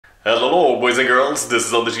Hello boys and girls, this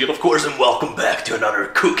is AnderZEL of course, and welcome back to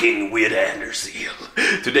another Cooking with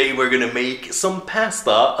AnderZEL. Today we're gonna make some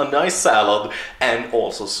pasta, a nice salad, and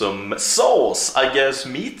also some sauce, I guess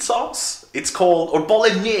meat sauce? It's called, or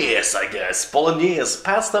bolognese I guess, bolognese,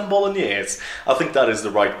 pasta and bolognese. I think that is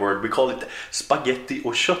the right word. We call it spaghetti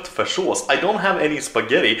or köttfärssås. I don't have any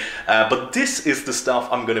spaghetti, but this is the stuff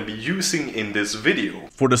I'm gonna be using in this video.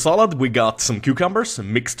 For the salad we got some cucumbers,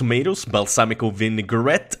 mixed tomatoes, balsamico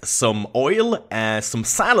vinaigrette, some oil, some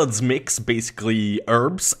salads mix, basically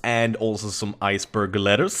herbs, and also some iceberg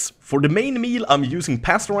lettuce. For the main meal I'm using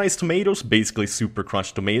pasteurized tomatoes, basically super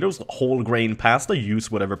crushed tomatoes, whole grain pasta, use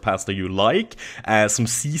whatever pasta you like, some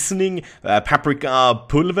seasoning, paprika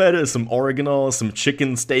pulver, some oregano, some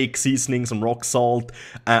chicken steak seasoning, some rock salt,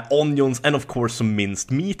 onions, and of course some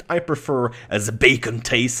minced meat. I prefer as a bacon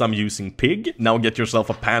taste, I'm using pig. Now get yourself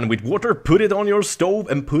a pan with water, put it on your stove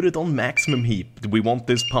and put it on maximum heat. We want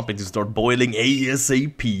this puppy to start boiling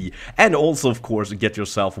ASAP. And also of course get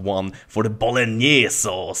yourself one for the bolognese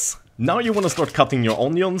sauce. Now you want to start cutting your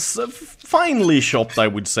onions, finely chopped I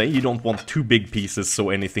would say. You don't want too big pieces so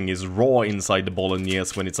anything is raw inside the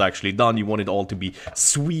bolognese when it's actually done. You want it all to be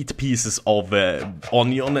sweet pieces of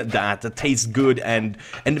onion that taste good and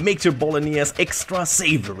makes your bolognese extra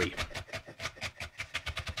savory.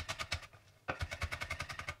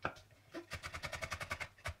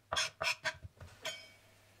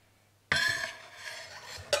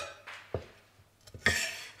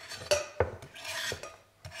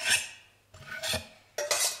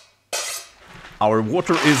 Our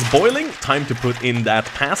water is boiling, time to put in that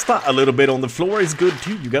pasta. A little bit on the floor is good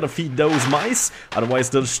too, you gotta feed those mice, otherwise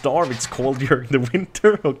they'll starve, it's cold during the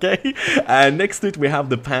winter, okay? Next to it we have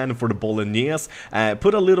the pan for the bolognese.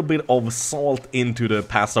 Put a little bit of salt into the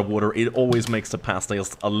pasta water, it always makes the pasta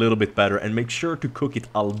just a little bit better, and make sure to cook it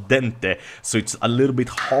al dente, so it's a little bit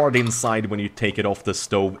hard inside when you take it off the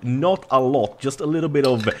stove. Not a lot, just a little bit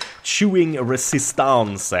of chewing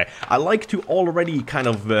resistance. I like to already kind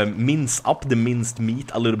of mince up the minced meat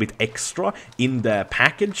a little bit extra in the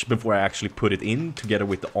package before I actually put it in together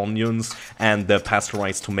with the onions and the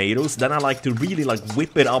pasteurized tomatoes. Then I like to really like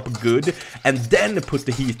whip it up good and then put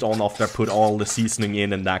the heat on after I put all the seasoning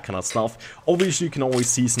in and that kind of stuff. Obviously you can always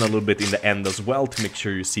season a little bit in the end as well to make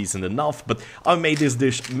sure you season enough, but I've made this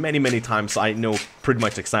dish many times. I know pretty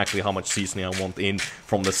much exactly how much seasoning I want in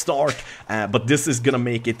from the start, but this is gonna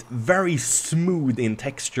make it very smooth in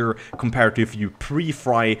texture compared to if you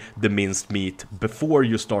pre-fry the minced meat before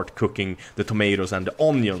you start cooking the tomatoes and the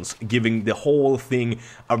onions, giving the whole thing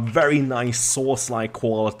a very nice sauce-like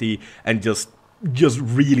quality and just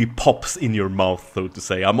really pops in your mouth, so to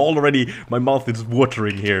say. My mouth is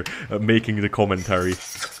watering here, making the commentary.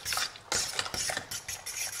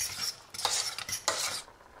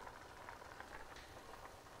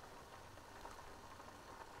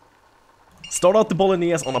 Start out the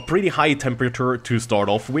bolognese on a pretty high temperature to start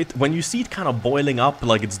off with. When you see it kind of boiling up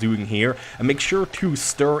like it's doing here, and make sure to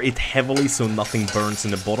stir it heavily so nothing burns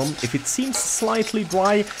in the bottom. If it seems slightly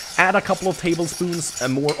dry, add a couple of tablespoons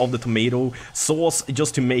more of the tomato sauce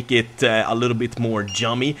just to make it a little bit more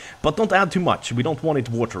yummy, but don't add too much, we don't want it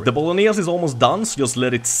watery. The bolognese is almost done, so just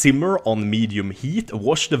let it simmer on medium heat.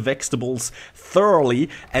 Wash the vegetables thoroughly,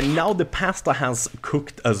 and now the pasta has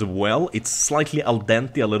cooked as well. It's slightly al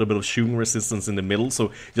dente, a little bit of chewing resistance in the middle,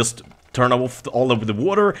 so just turn off all of the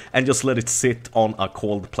water and just let it sit on a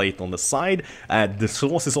cold plate on the side. The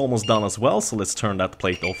sauce is almost done as well, so let's turn that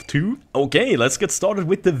plate off too. Okay, let's get started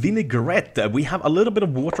with the vinaigrette. We have a little bit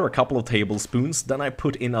of water, a couple of tablespoons, then I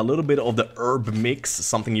put in a little bit of the herb mix,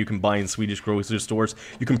 something you can buy in Swedish grocery stores.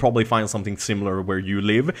 You can probably find something similar where you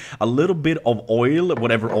live. A little bit of oil,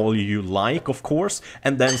 whatever oil you like, of course,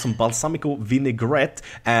 and then some balsamico vinaigrette.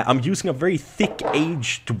 I'm using a very thick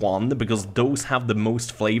aged one because those have the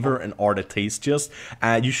most flavor and are the tastiest.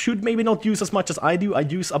 You should maybe not use as much as I do. I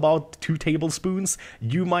use about 2 tablespoons.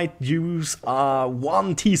 You might use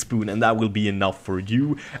 1 teaspoon and that will be enough for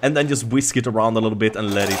you. And then just whisk it around a little bit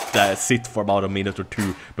and let it sit for about a minute or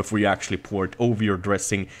 2 before you actually pour it over your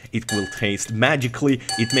dressing. It will taste magically.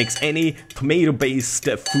 It makes any tomato-based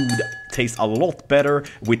food taste a lot better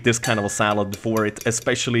with this kind of a salad for it,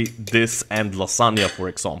 especially this and lasagna, for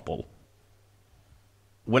example.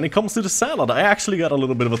 When it comes to the salad, I actually got a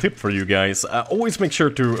little bit of a tip for you guys. Always make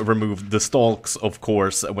sure to remove the stalks, of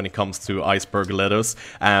course, when it comes to iceberg lettuce,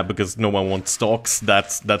 because no one wants stalks,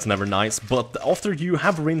 that's never nice. But after you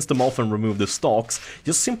have rinsed them off and removed the stalks,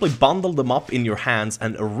 just simply bundle them up in your hands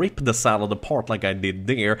and rip the salad apart like I did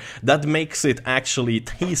there. That makes it actually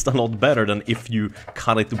taste a lot better than if you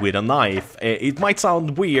cut it with a knife. It might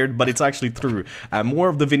sound weird, but it's actually true. More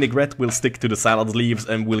of the vinaigrette will stick to the salad leaves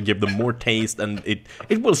and will give them more taste, and it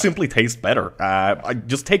will simply taste better. I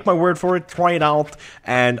just take my word for it, try it out,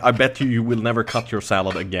 and I bet you will never cut your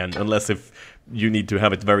salad again, unless if you need to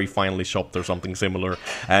have it very finely chopped or something similar.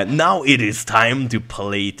 Now it is time to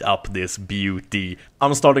plate up this beauty.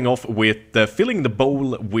 I'm starting off with filling the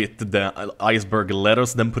bowl with the iceberg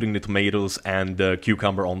lettuce, then putting the tomatoes and the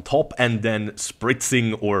cucumber on top, and then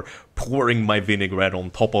spritzing or pouring my vinaigrette on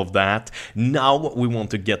top of that. Now we want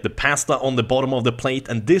to get the pasta on the bottom of the plate,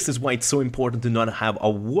 and this is why it's so important to not have a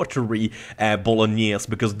watery bolognese,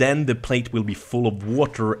 because then the plate will be full of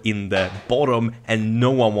water in the bottom, and no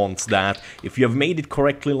one wants that. If you have made it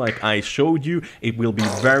correctly like I showed you, it will be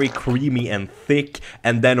very creamy and thick,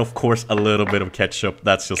 and then of course a little bit of ketchup.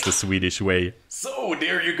 That's just the Swedish way. So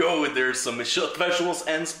there you go, there's some köttfärssås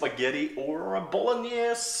and spaghetti, or a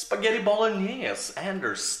bolognese, spaghetti bolognese,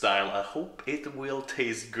 Anders style. I hope it will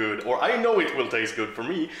taste good, or I know it will taste good for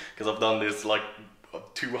me, because I've done this like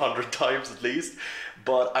 200 times at least.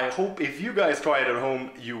 But I hope if you guys try it at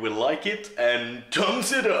home, you will like it, and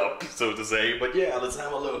thumbs it up, so to say. But yeah, let's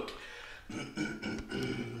have a look.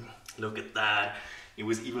 Look at that. It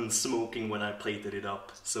was even smoking when I plated it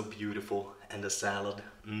up. So beautiful. And the salad.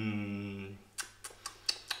 Mmm.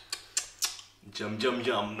 Yum, yum,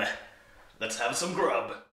 yum. Let's have some grub.